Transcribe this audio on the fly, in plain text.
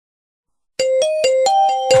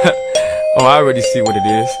Oh, I already see what it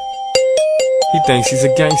is. He thinks he's a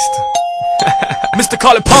gangster. Mr.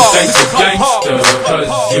 Collipark. You think you're gangster,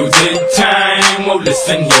 cause you did time. Well,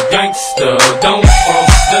 listen, you're gangster. Don't cross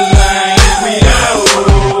the line. Cuidado,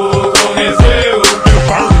 con el fuego.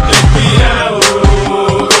 Ten cuidado,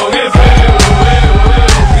 con el fuego.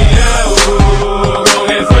 Cuidado, con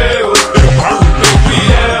el fuego. Ten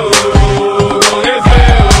cuidado, con el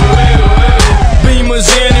fuego. Beamers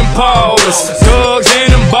and impalas, thugs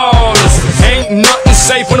and them ballers. Ain't nothing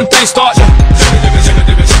safe when them things start.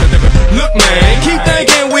 Look, man, keep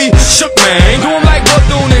thinking we shook, man. Do 'em like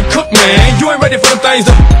Bethune and Cook, man. You ain't ready for them things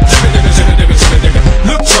to.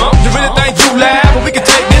 Look, chump, you really think you laugh? But we can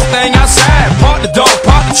take this thing outside. Park the dog,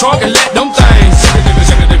 park the trunk, and let them things.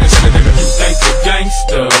 You think you're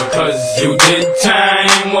gangster, cause you did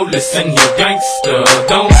time. Well, listen, you're gangster.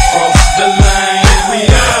 Don't cross the line.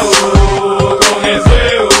 Cuidado, con el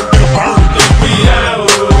fuego. Ten cuidado,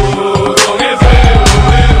 con el fuego.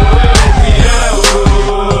 Cuidado,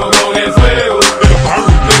 con el fuego.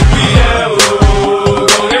 Ten cuidado,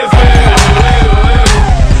 con el fuego.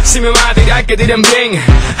 Si me van a tirar, que tiren bien.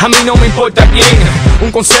 A mí no me importa quién.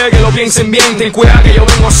 Un consejo que lo piensen bien. Ten cuidado que yo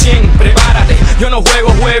vengo 100. Prepárate, yo no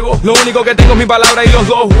juego. Lo único que tengo es mi palabra y los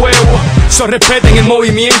dos huevos. So respeten el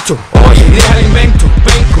movimiento. Oye, deja el invento,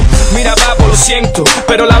 venco. Mira, papo, lo siento,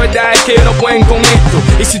 pero la verdad es que ellos no pueden con esto.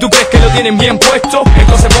 Y si tú crees que lo tienen bien puesto,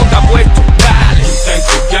 entonces ponte apuesto. Dale. You think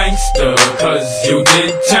you're gangster, cause you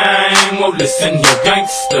did time. Well, listen, you're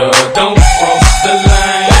gangster. Don't cross the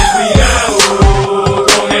line. Cuidado,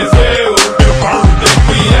 con el fuego. Ten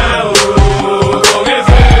cuidado, con el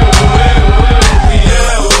fuego.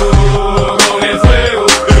 Cuidado, con el fuego.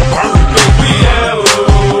 Ten cuidado,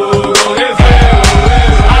 con el fuego.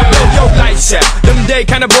 I blow your lights out. Them day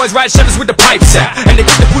kind of boys ride shutters with the pipes out, and they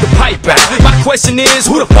get to put the pipe out. My question is,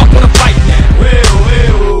 who the fuck wanna fight now?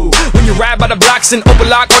 When you ride by the blocks and open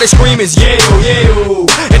lock, all they scream is yeah.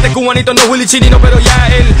 Este cubanito no es Willy Chirino, pero ya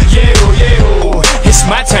él yeah. It's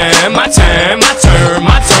my time, my turn,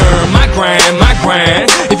 my grind.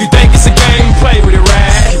 If you think it's a game, play with it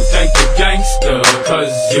right. You think you're gangster,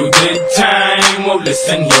 cause you did time. Well,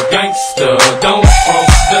 listen, you're gangster. Don't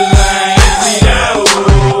cross the line. Cuidado,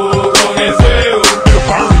 con el fuego.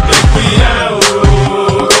 Ten cuidado,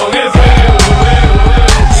 con el fuego.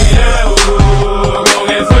 Cuidado, con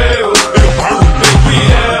el fuego. Ten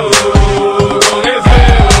cuidado, con el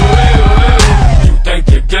fuego. You think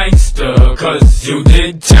you're gangster, cause you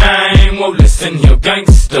did time. Well, listen, you're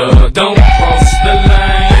gangster. Don't cross the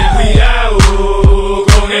line. Cuidado,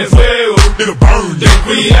 con el fuego. Ten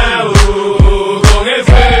cuidado, con el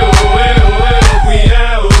fuego.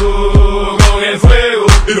 Cuidado, con el fuego.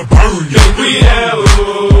 Ten cuidado,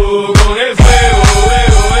 con el fuego.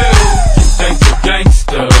 You think you're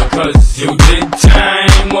gangster, cause you did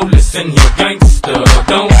time. Well, listen, you're gangster.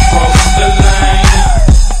 Don't cross the line.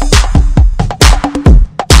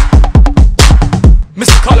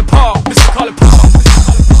 Mr. Collipark.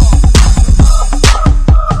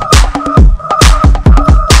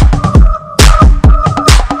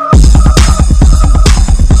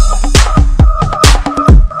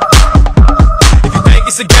 If you think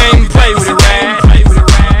it's a game, play with it, right?